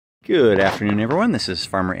Good afternoon, everyone. This is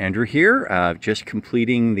Farmer Andrew here, just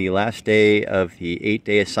completing the last day of the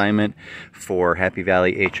 8-day assignment for Happy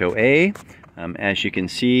Valley HOA. As you can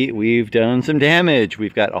see, we've done some damage.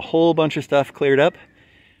 We've got a whole bunch of stuff cleared up.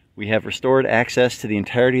 We have restored access to the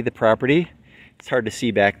entirety of the property. It's hard to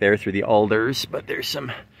see back there through the alders, but there's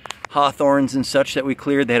some hawthorns and such that we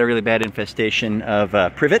cleared. They had a really bad infestation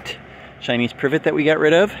of privet, Chinese privet that we got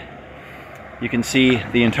rid of. You can see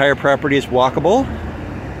the entire property is walkable.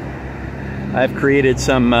 I've created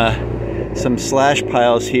some slash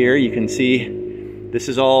piles here. You can see this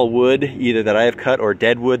is all wood, either that I have cut or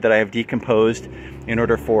dead wood that I have decomposed in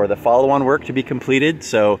order for the follow-on work to be completed.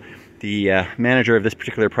 So the manager of this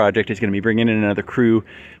particular project is going to be bringing in another crew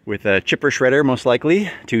with a chipper shredder, most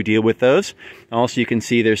likely, to deal with those. Also, you can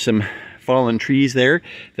see there's some fallen trees there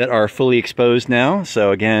that are fully exposed now.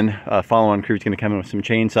 So again, a follow-on crew is going to come in with some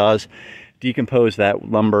chainsaws, decompose that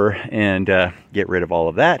lumber, and get rid of all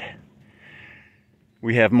of that.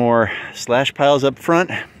 We have more slash piles up front.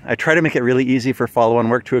 I try to make it really easy for follow-on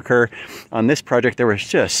work to occur. On this project, there was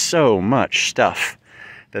just so much stuff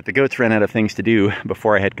that the goats ran out of things to do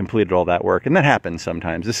before I had completed all that work. And that happens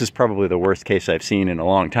sometimes. This is probably the worst case I've seen in a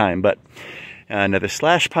long time. But another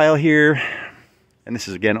slash pile here. And this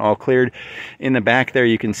is, again, all cleared. In the back there,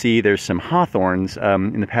 you can see there's some hawthorns.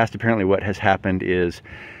 In the past, apparently what has happened is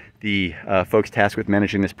the folks tasked with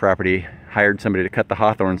managing this property hired somebody to cut the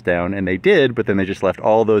hawthorns down, and they did, but then they just left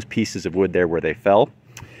all those pieces of wood there where they fell.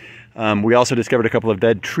 We also discovered a couple of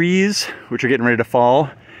dead trees, which are getting ready to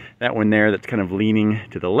fall. That one there that's kind of leaning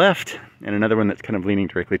to the left, and another one that's kind of leaning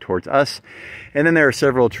directly towards us. And then there are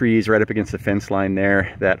several trees right up against the fence line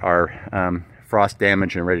there that are frost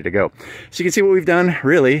damaged and ready to go. So you can see what we've done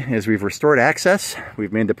really is we've restored access.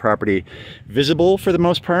 We've made the property visible for the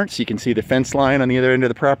most part. So you can see the fence line on the other end of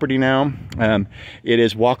the property now. It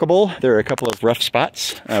is walkable. There are a couple of rough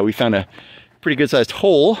spots. We found a pretty good sized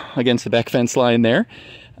hole against the back fence line there.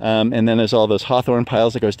 And then there's all those hawthorn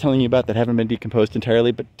piles like I was telling you about that haven't been decomposed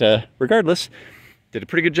entirely, but regardless, did a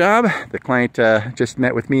pretty good job. The client just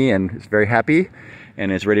met with me and is very happy and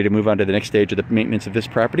is ready to move on to the next stage of the maintenance of this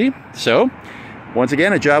property. So, once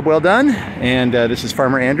again, a job well done. And this is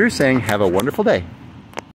Farmer Andrew saying, have a wonderful day.